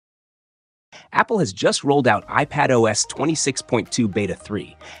Apple has just rolled out iPadOS 26.2 Beta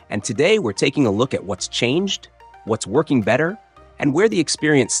 3, and today we're taking a look at what's changed, what's working better, and where the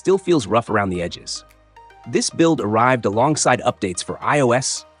experience still feels rough around the edges. This build arrived alongside updates for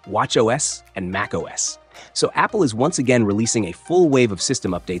iOS, watchOS, and macOS, so Apple is once again releasing a full wave of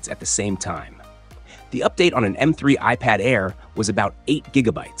system updates at the same time. The update on an M3 iPad Air was about 8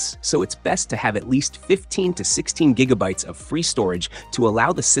 gigabytes, so it's best to have at least 15 to 16 gigabytes of free storage to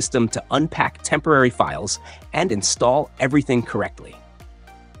allow the system to unpack temporary files and install everything correctly.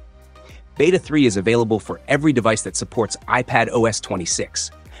 Beta 3 is available for every device that supports iPadOS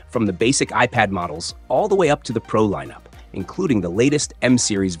 26, from the basic iPad models all the way up to the Pro lineup, including the latest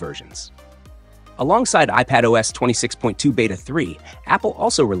M-series versions. Alongside iPadOS 26.2 Beta 3, Apple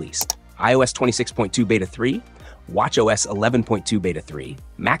also released iOS 26.2 Beta 3, watchOS 11.2 Beta 3,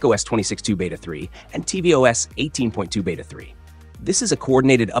 macOS 26.2 Beta 3, and tvOS 18.2 Beta 3. This is a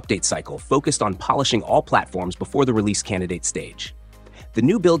coordinated update cycle focused on polishing all platforms before the release candidate stage. The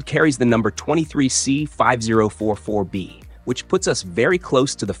new build carries the number 23C5044B, which puts us very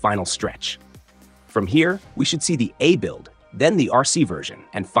close to the final stretch. From here, we should see the A build, then the RC version,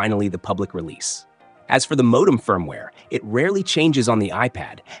 and finally the public release. As for the modem firmware, it rarely changes on the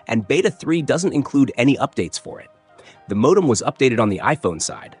iPad, and Beta 3 doesn't include any updates for it. The modem was updated on the iPhone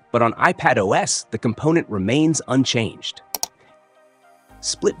side, but on iPadOS, the component remains unchanged.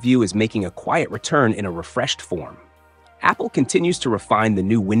 Split View is making a quiet return in a refreshed form. Apple continues to refine the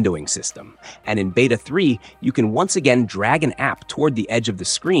new windowing system, and in Beta 3, you can once again drag an app toward the edge of the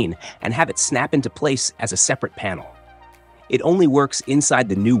screen and have it snap into place as a separate panel. It only works inside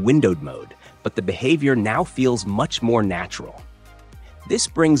the new windowed mode, but the behavior now feels much more natural. This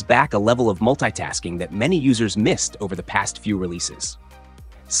brings back a level of multitasking that many users missed over the past few releases.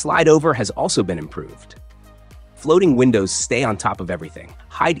 Slide over has also been improved. Floating windows stay on top of everything,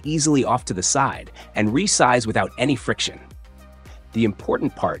 hide easily off to the side, and resize without any friction. The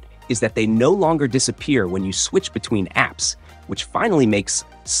important part is that they no longer disappear when you switch between apps, which finally makes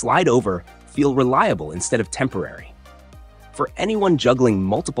Slide Over feel reliable instead of temporary. For anyone juggling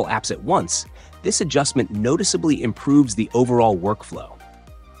multiple apps at once, this adjustment noticeably improves the overall workflow.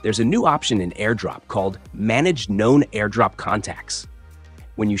 There's a new option in AirDrop called Manage Known AirDrop Contacts.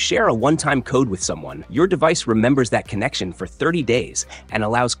 When you share a one-time code with someone, your device remembers that connection for 30 days and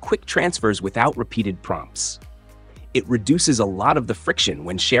allows quick transfers without repeated prompts. It reduces a lot of the friction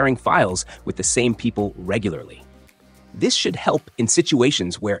when sharing files with the same people regularly. This should help in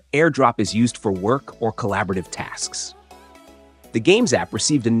situations where AirDrop is used for work or collaborative tasks. The Games app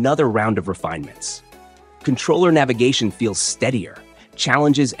received another round of refinements. Controller navigation feels steadier,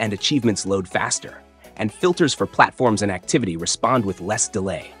 challenges and achievements load faster, and filters for platforms and activity respond with less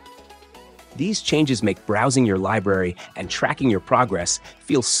delay. These changes make browsing your library and tracking your progress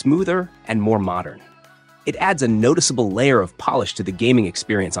feel smoother and more modern. It adds a noticeable layer of polish to the gaming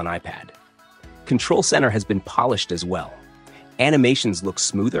experience on iPad. Control Center has been polished as well. Animations look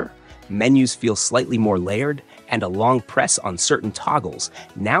smoother, menus feel slightly more layered, and a long press on certain toggles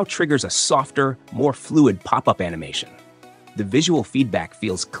now triggers a softer, more fluid pop-up animation. The visual feedback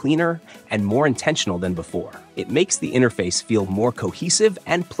feels cleaner and more intentional than before. It makes the interface feel more cohesive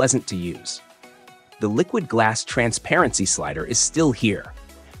and pleasant to use. The liquid glass transparency slider is still here.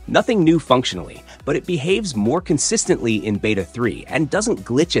 Nothing new functionally, but it behaves more consistently in Beta 3 and doesn't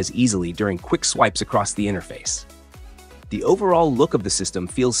glitch as easily during quick swipes across the interface. The overall look of the system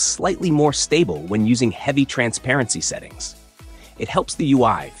feels slightly more stable when using heavy transparency settings. It helps the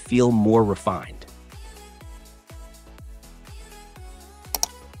UI feel more refined.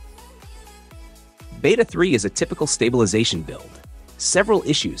 Beta 3 is a typical stabilization build. Several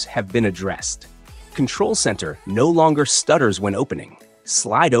issues have been addressed. Control Center no longer stutters when opening.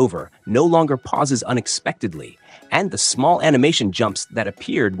 Slide Over no longer pauses unexpectedly, and the small animation jumps that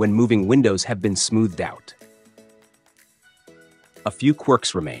appeared when moving windows have been smoothed out. A few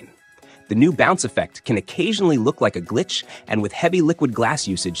quirks remain. The new bounce effect can occasionally look like a glitch, and with heavy liquid glass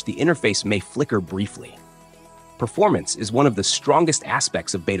usage, the interface may flicker briefly. Performance is one of the strongest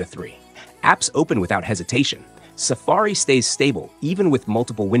aspects of Beta 3. Apps open without hesitation. Safari stays stable even with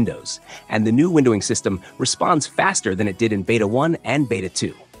multiple windows, and the new windowing system responds faster than it did in Beta 1 and Beta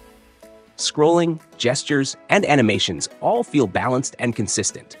 2. Scrolling, gestures, and animations all feel balanced and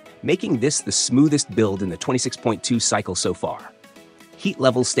consistent, making this the smoothest build in the 26.2 cycle so far. Heat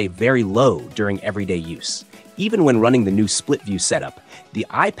levels stay very low during everyday use. Even when running the new split view setup, the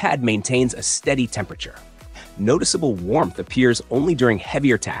iPad maintains a steady temperature. Noticeable warmth appears only during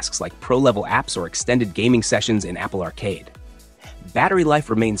heavier tasks like pro-level apps or extended gaming sessions in Apple Arcade. Battery life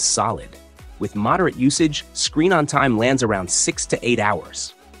remains solid. With moderate usage, screen on time lands around 6 to 8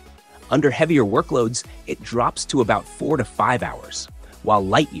 hours. Under heavier workloads, it drops to about 4 to 5 hours, while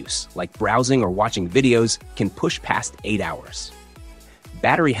light use, like browsing or watching videos, can push past 8 hours.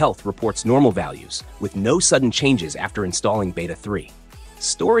 Battery health reports normal values, with no sudden changes after installing Beta 3.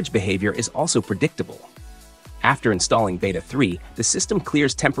 Storage behavior is also predictable. After installing Beta 3, the system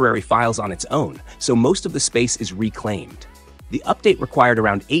clears temporary files on its own, so most of the space is reclaimed. The update required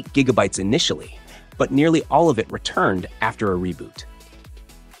around 8 GB initially, but nearly all of it returned after a reboot.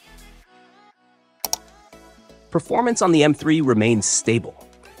 Performance on the M3 remains stable.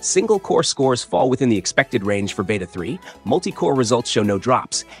 Single-core scores fall within the expected range for Beta 3, multi-core results show no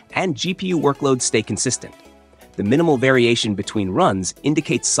drops, and GPU workloads stay consistent. The minimal variation between runs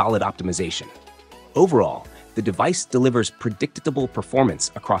indicates solid optimization. Overall, the device delivers predictable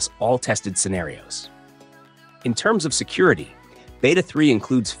performance across all tested scenarios. In terms of security, Beta 3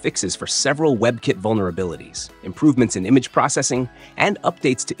 includes fixes for several WebKit vulnerabilities, improvements in image processing, and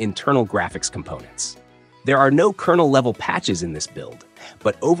updates to internal graphics components. There are no kernel-level patches in this build,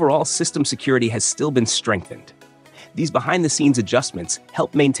 but overall system security has still been strengthened. These behind-the-scenes adjustments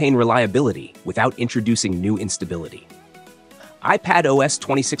help maintain reliability without introducing new instability. iPadOS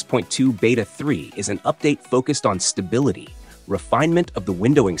 26.2 Beta 3 is an update focused on stability, refinement of the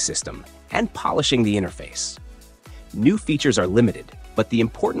windowing system, and polishing the interface. New features are limited, but the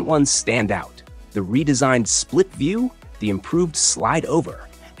important ones stand out: the redesigned split view, the improved slide over,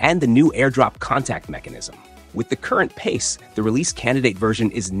 and the new AirDrop contact mechanism. With the current pace, the release candidate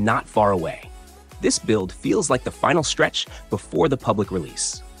version is not far away. This build feels like the final stretch before the public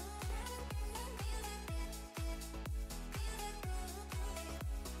release.